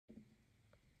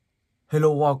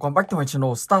Hello, welcome back to my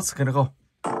channel. Start cái được không?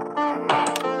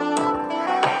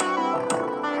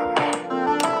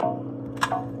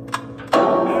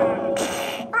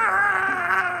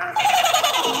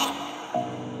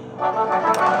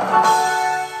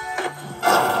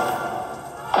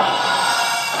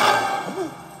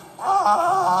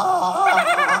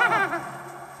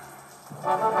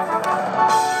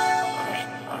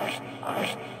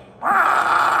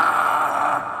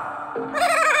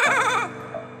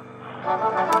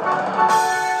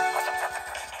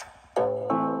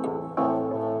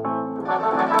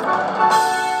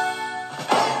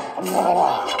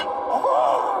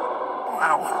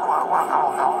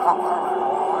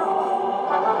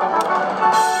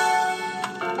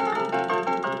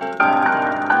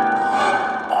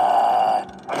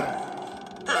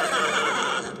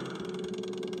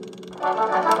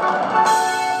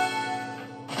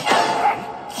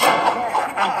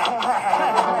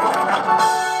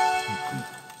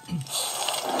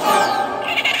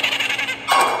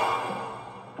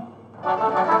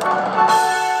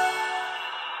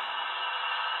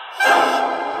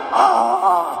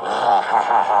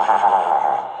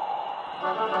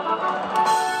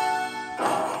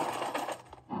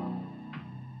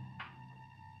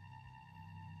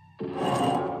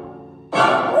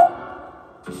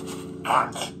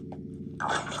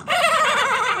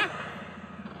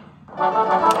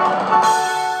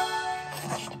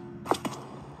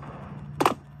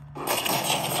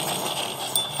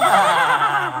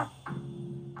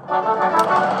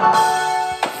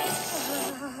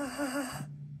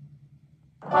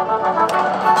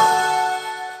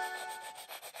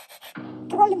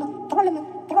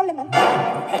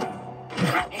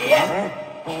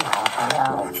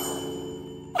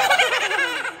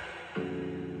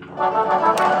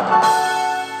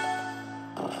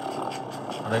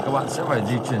 Ở đây các bạn sẽ phải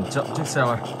di chuyển chậm chiếc xe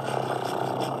này.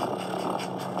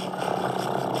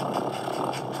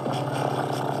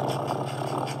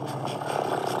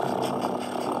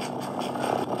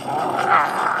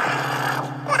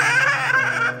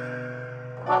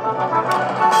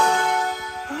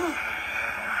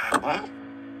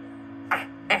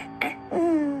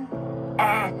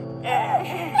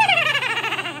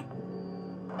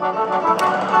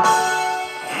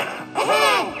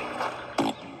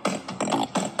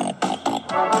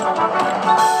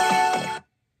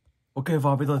 Ok,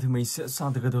 và bây giờ thì mình sẽ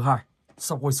sang từ cái thứ hai,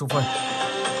 Subway Surfer.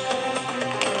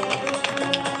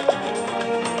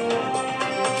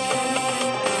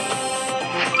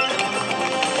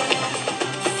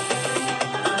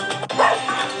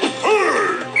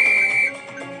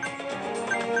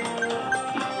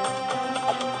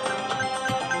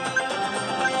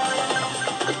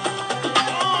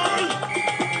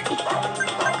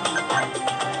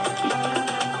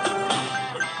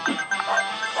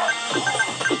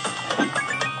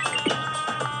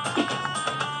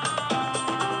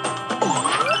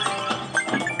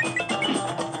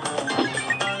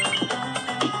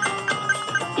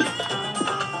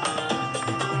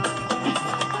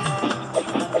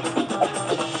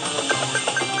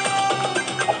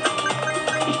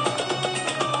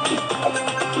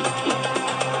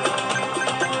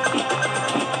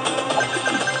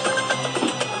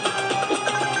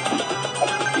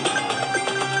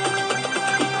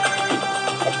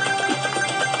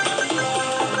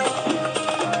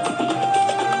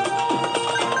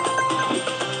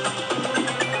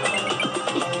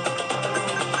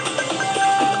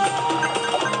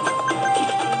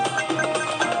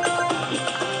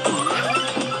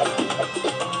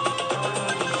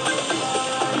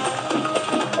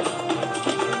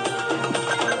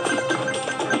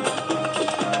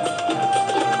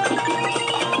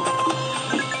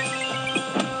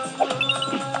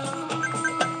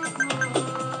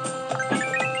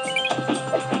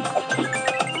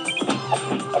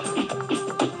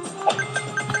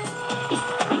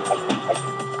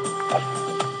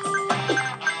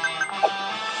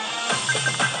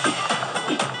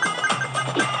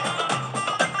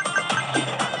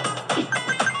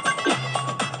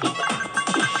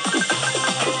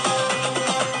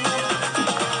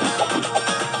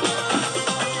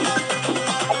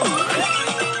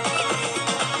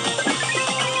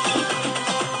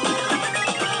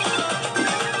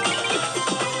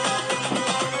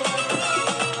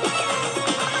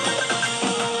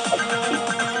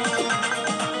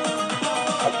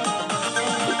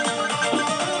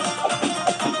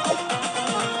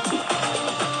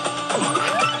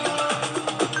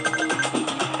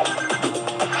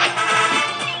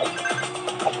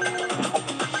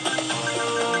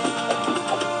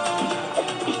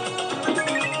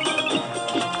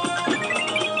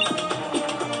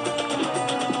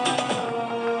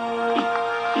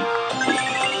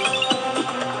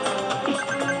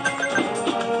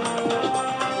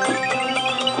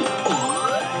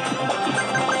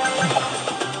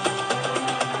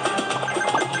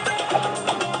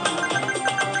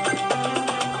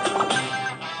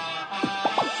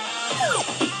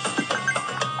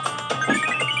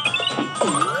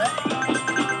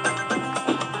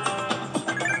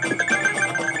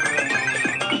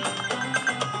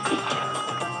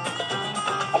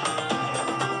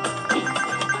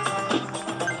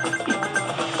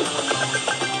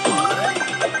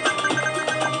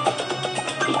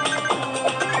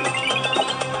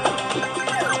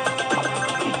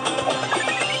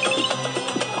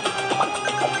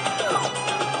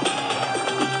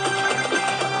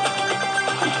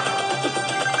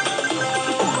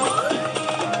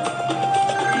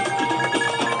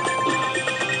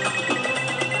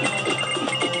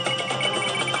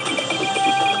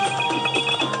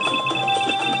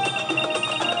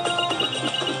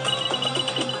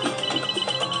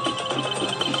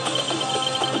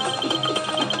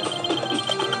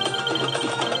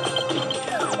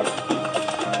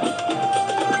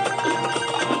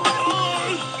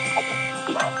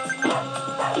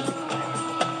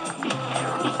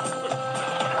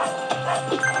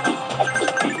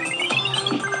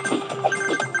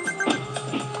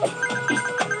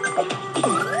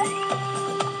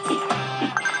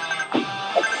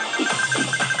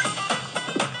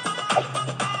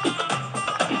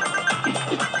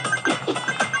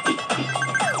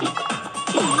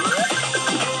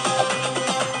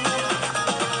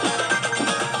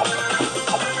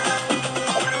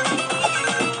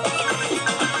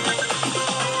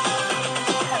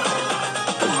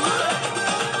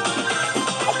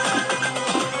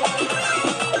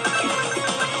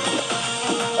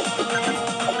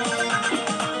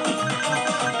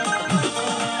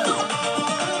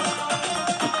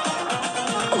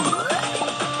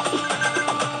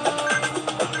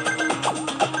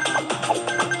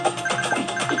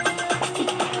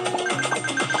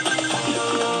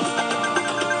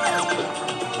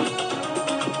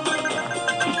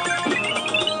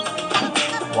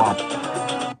 Wow.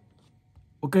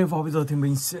 Ok, và bây giờ thì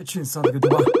mình sẽ chuyển sang cái thứ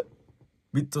ba,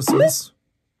 Mr. Smith.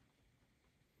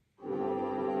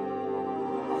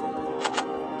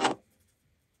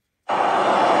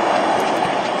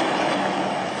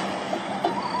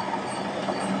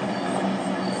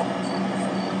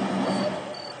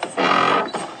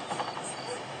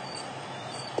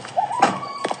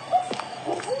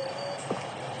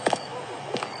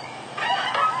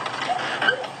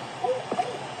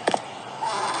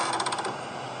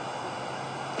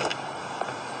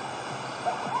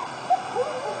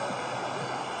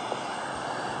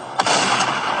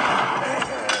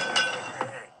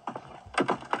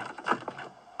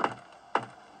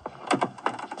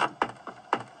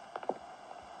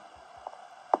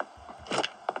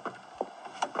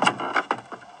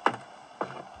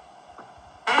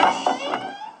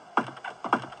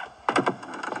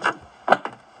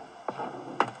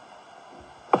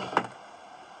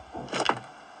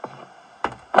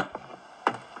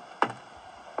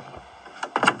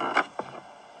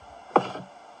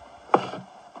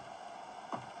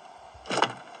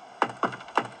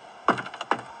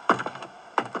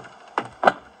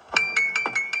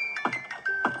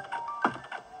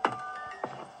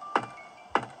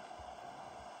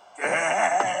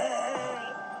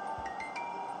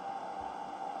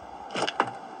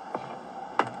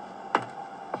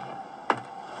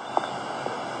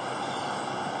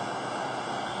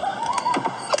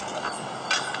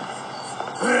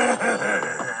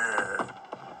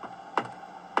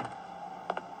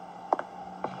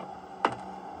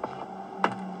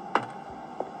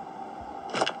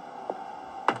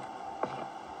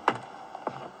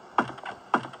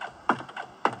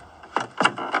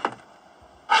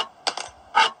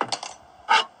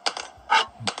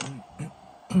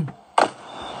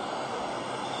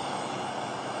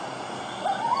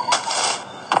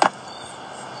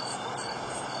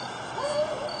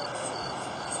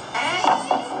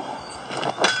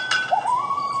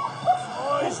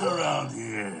 Around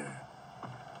here.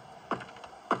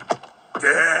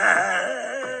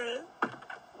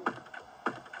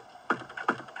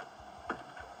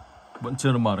 Vẫn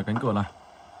chưa được mở được cánh cửa này.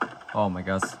 Oh my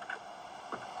god.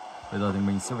 Bây giờ thì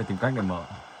mình sẽ phải tìm cách để mở.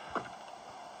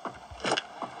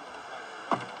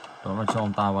 Đó là cho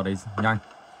ông ta vào đây nhanh.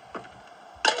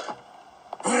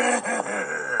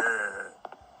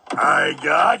 I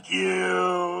got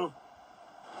you.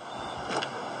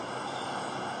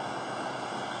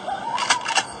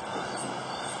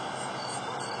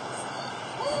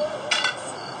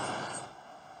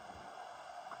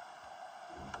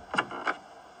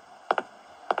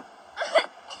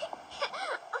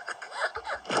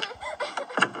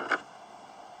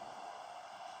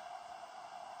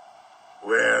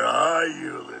 Where are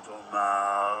you, little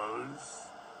mouse?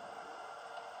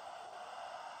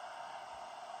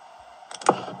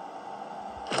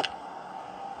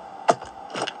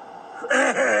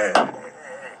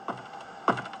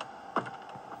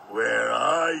 Where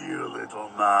are you, little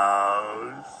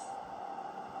mouse?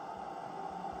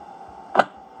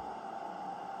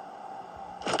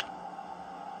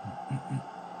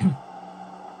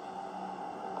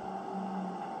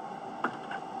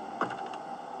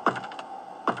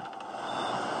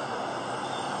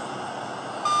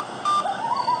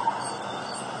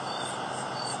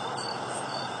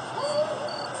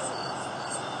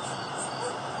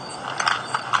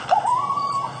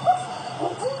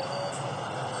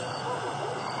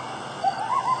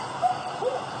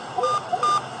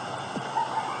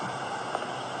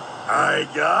 I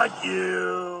got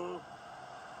you.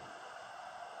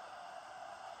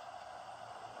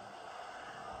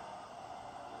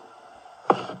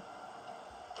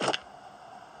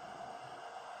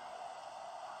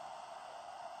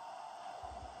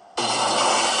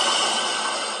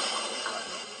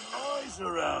 Noise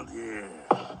around here.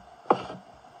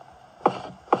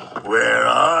 Where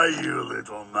are you,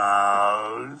 little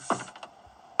mouse?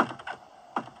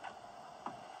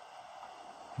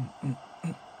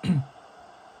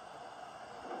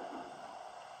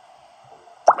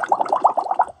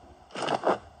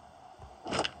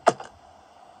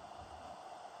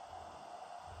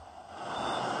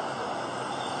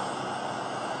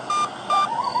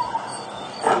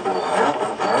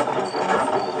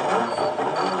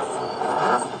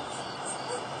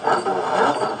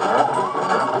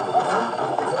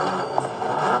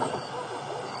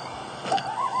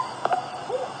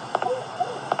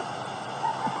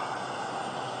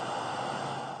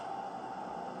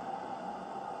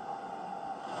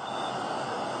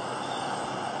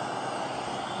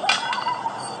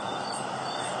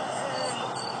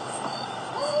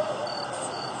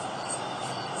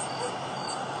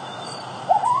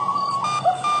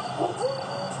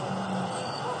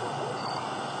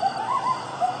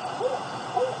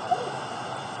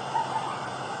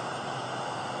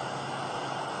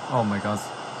 Oh my god.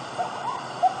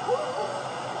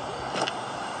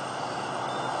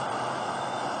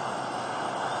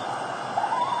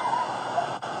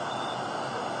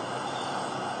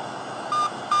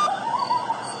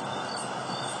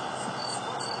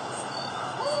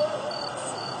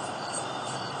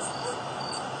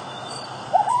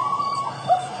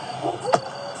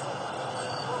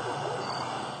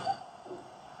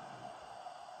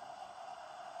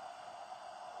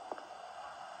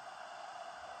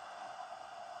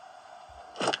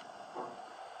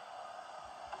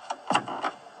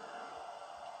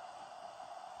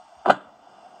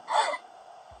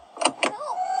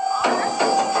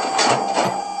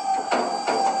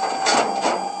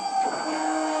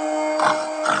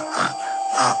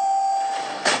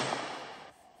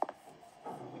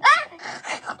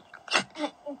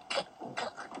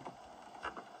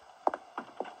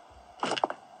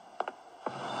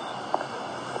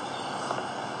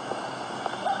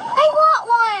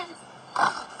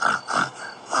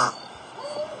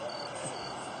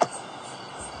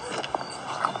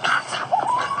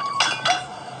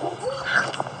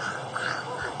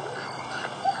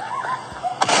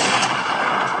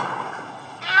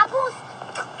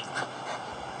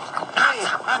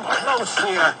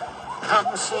 Here.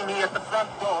 Come see me at the front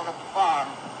door of the farm.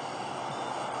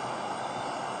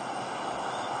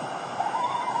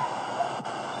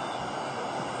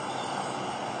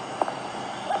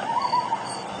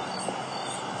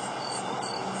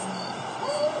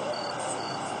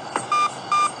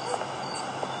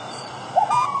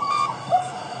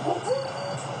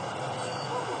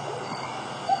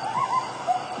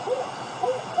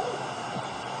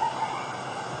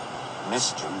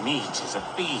 Mr. Meat is a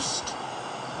beast.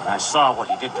 When I saw what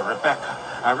he did to Rebecca,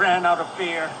 I ran out of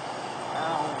fear.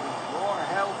 Now, with your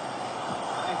help,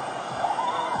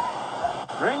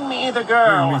 bring me the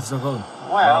girl.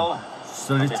 Well,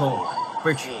 the little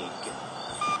pig.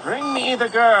 Bring me the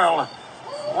girl.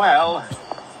 Well,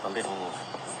 the little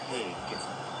pig.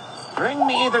 Bring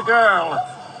me the girl.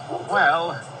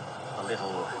 Well, the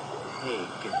little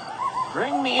pig.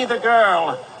 Bring me the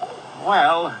girl.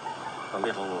 Well, the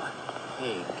little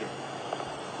pig.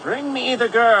 Bring me the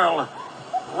girl.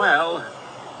 Well,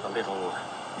 the little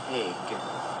pig.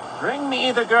 Bring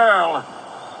me the girl.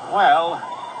 Well,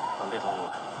 the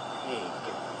little pig.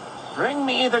 Bring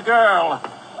me the girl.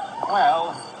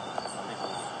 Well, the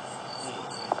little pig.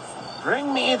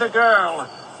 Bring me the girl.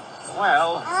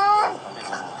 Well, the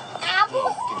little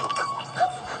Apples?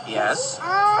 pig. Yes?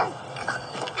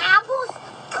 Apples?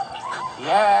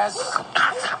 Yes?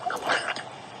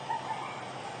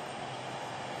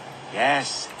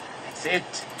 Yes, that's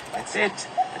it. That's it.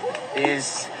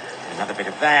 This, another bit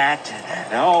of that.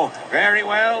 No, very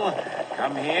well.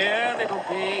 Come here, little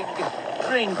pig.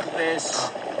 Drink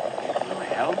this. You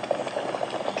help.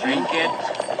 Drink it.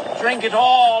 Drink it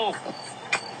all.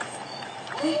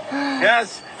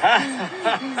 Yes. Yes.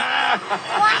 Am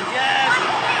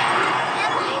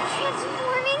I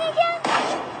transforming again?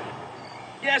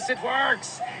 Yes, it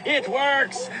works. It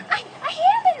works. I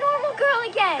am a normal girl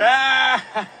again.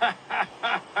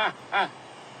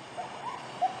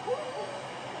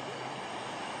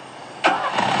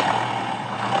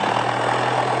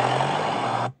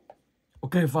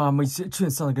 Ok, và mình sẽ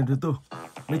chuyển sang game thứ tư,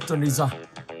 Little Ninja.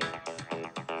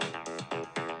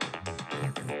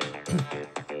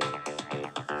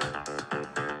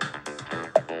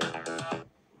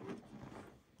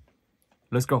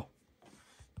 Let's go.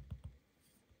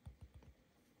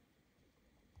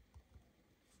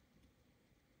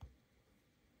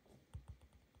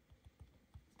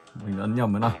 Mình ấn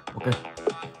nhầm rồi nào. Ok.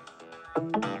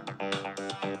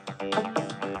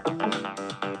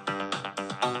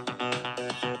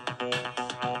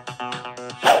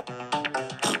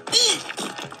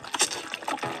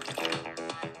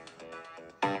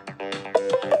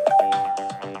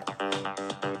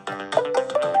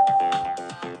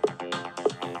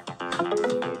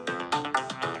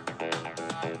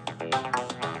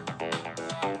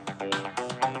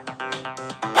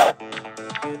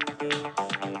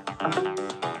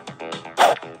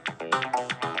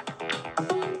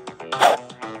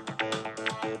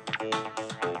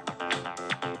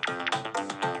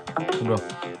 Không được,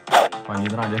 phải như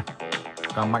thế này đi,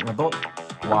 càng mạnh càng tốt.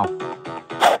 Wow.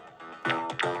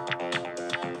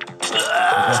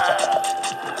 Ok.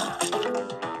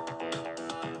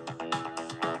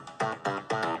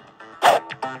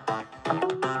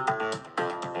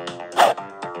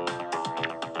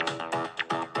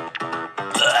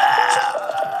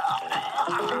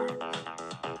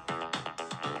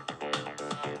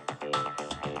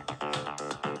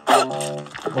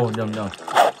 Ồ, nhầm.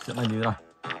 Chuyện này như thế này.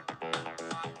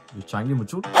 tránh đi một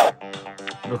chút.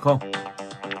 Được không?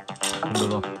 Không được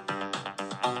rồi.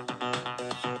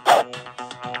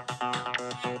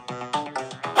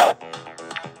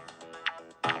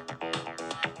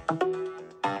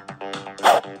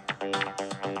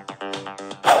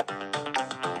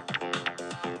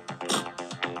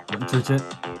 Vẫn chưa chết.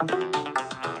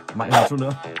 Mạnh hơn chút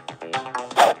nữa.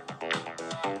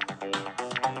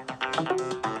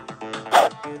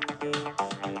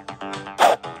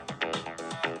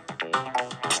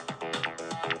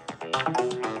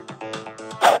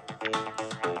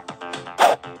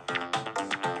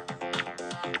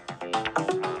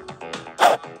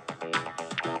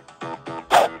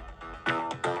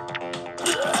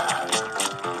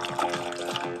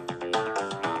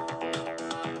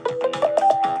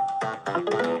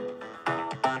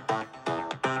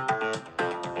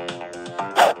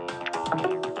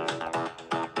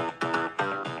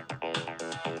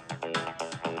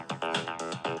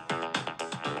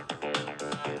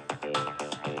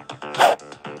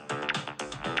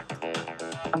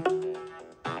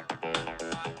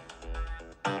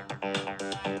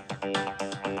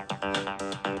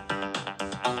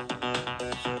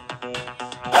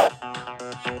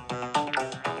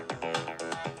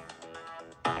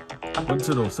 Vẫn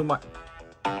chưa đủ sức mạnh.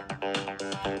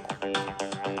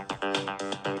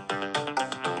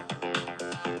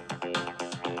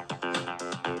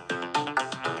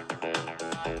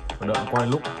 Phải đợi quay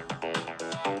lúc.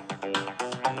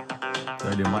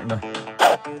 Đây, điểm mạnh đây.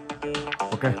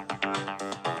 Ok.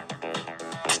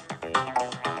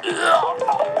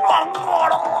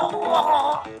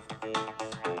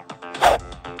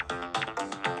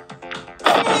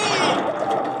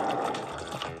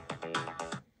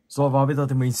 Rồi, và bây giờ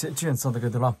thì mình sẽ chuyển sang tới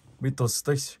cái thứ 5, Battle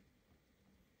Stage.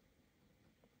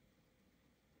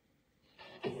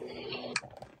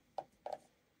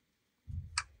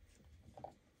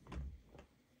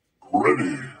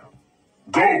 Ready.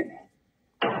 Go!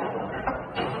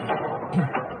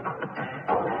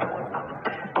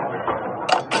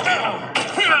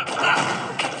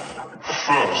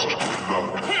 First blood.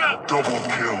 Double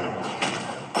kill.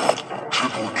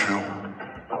 Triple kill.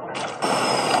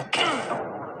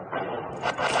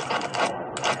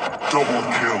 Double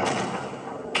kill.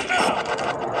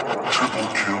 Triple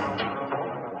kill.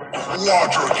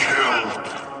 Quadra kill.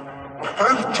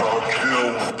 Penta kill.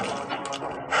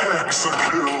 Hexa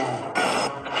kill.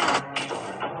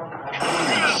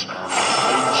 Please.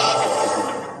 Unstoppable.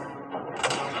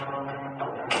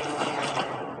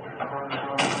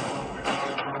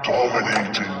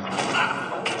 Dominating.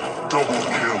 Double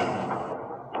kill.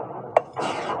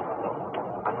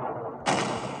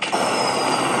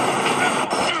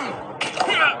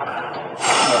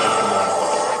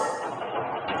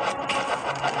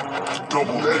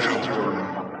 Double legendary.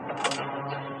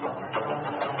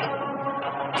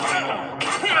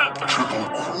 Triple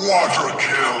quadra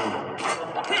kill.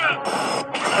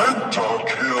 Penta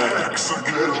kill. Hexa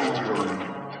legendary.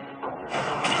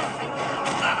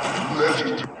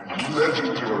 Legendary.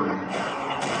 Legendary.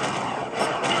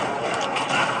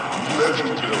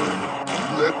 Legendary.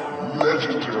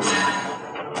 Legendary.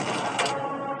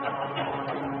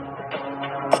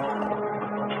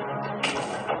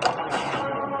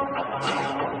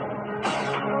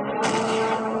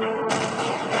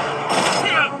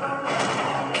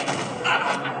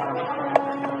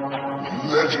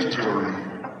 Legendary.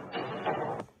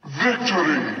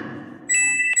 Victory.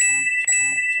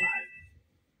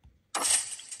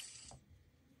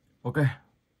 Ok.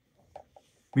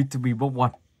 B2B Box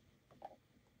 1.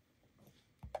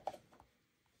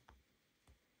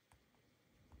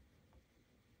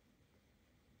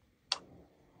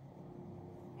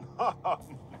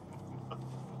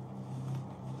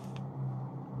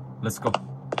 Let's go.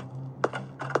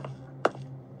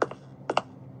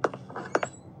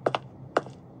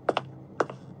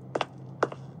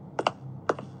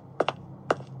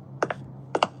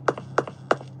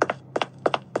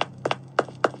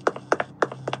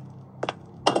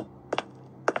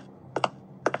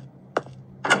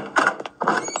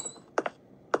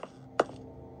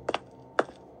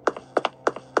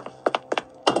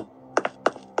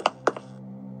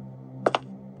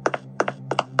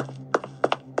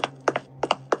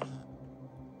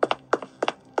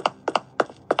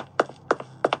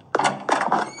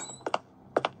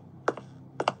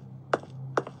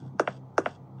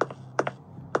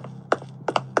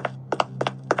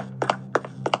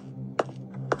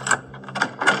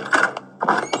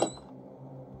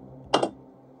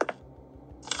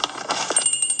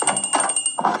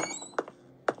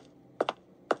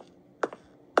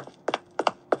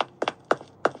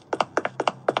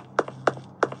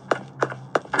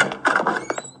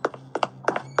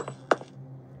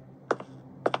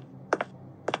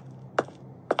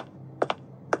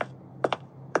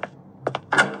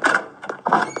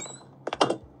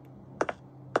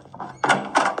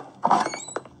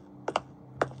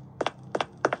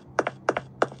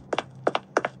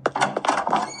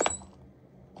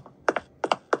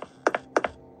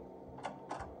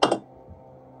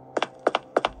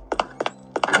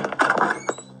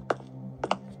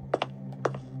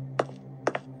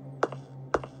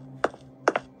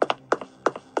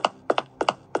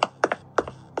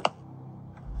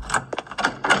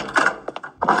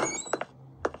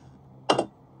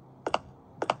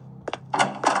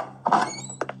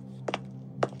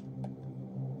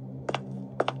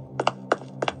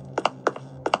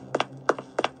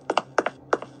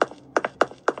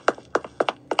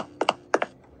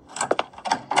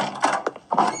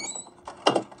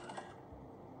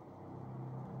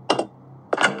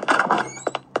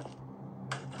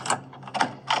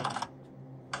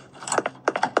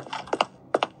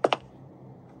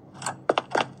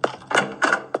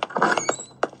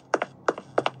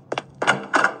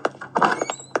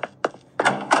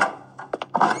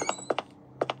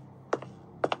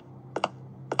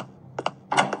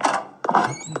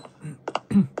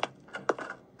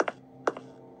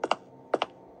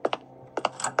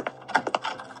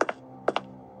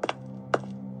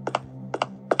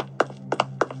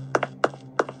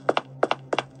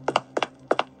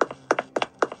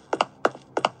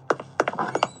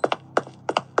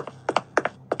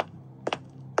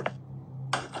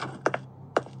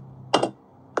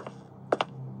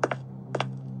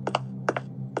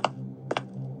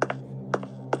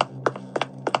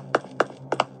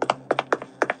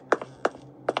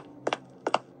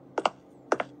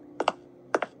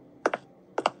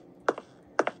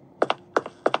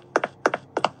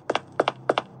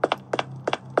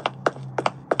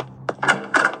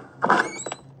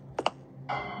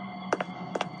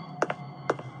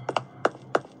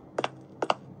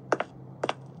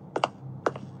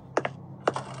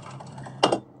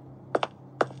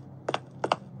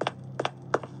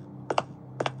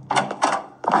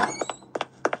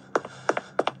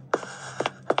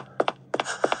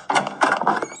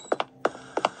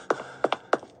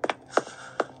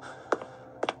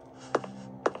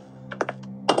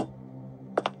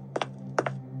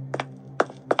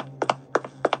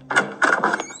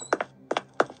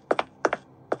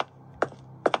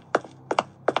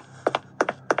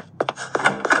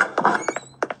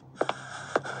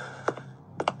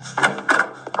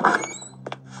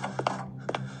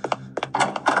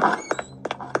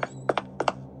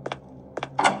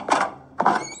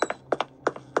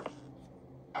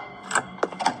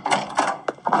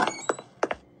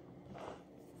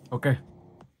 Ok.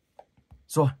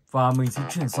 Rồi, và mình sẽ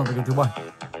chuyển sang tới game thứ 7.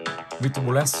 Mr.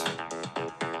 Bullets.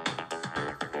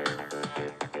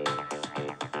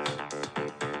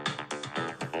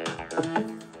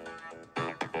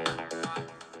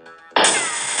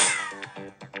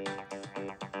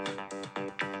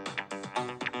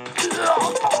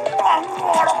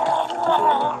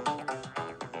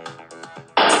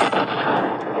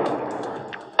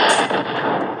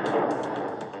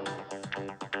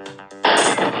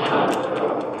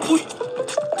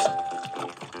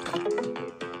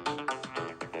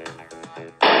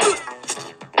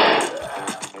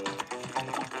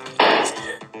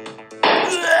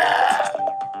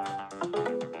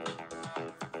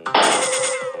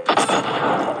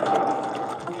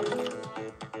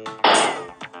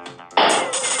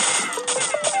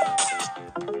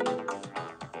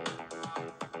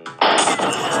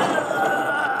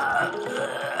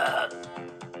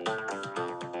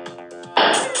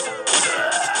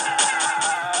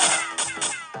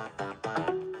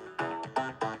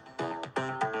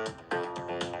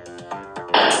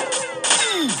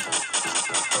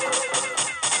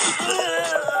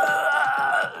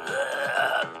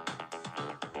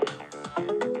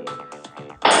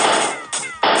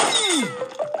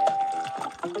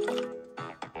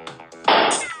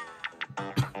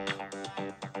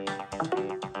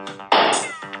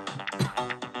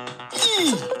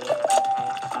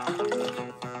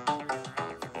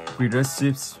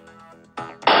 Progressives.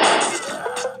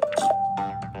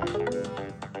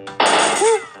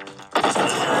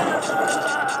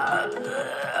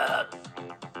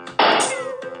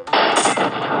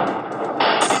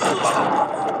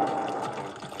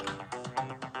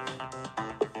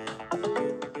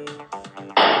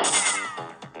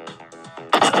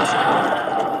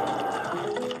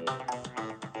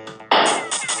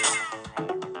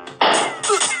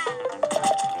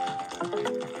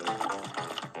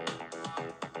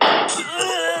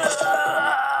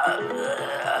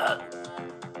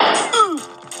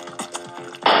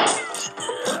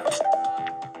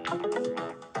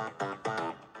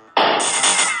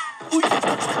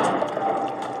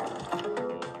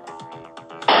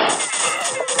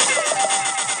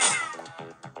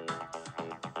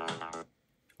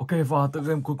 Ok, và tựa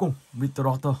game cuối cùng, Mr.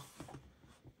 Doctor.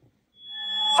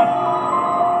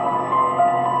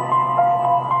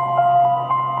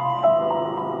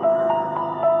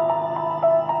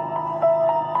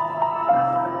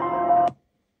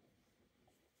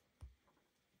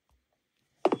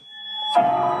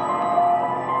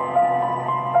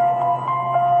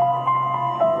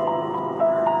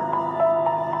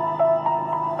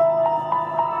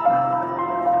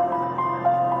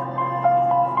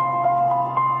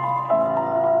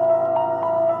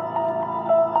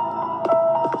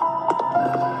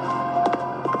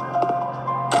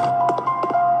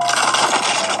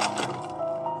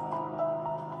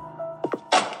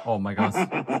 Oh my gosh.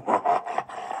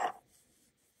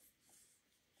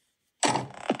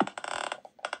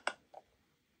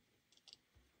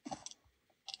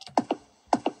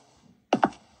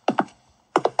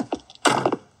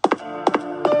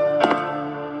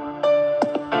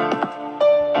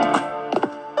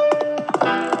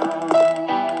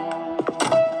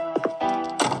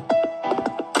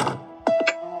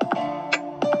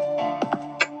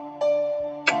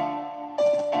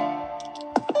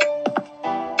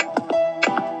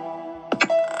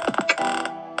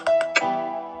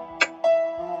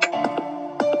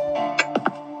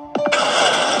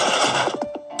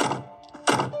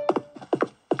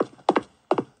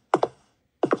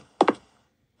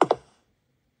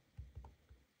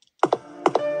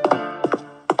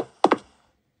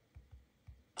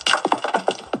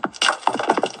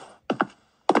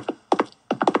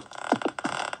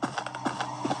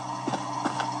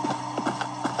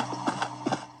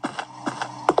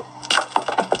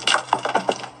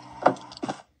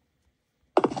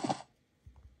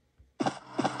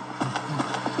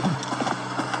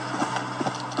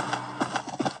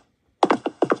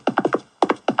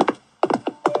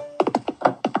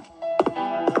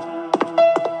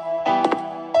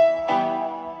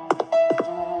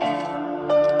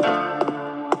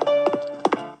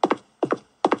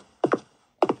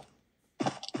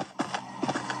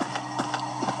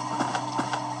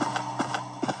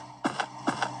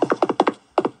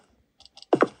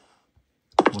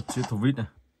 Chiếc thú vít này,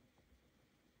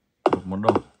 một món đồ.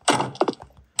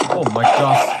 Oh my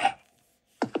god,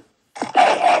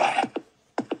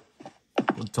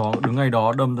 con chó đứng ngay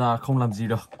đó đâm ra không làm gì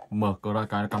được, mở cửa ra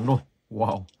cái nó cắn rồi.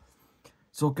 Wow.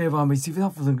 Rồi ok, và mình xin phép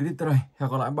dừng clip tại đây.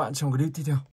 Hẹn gặp lại các bạn trong clip tiếp theo.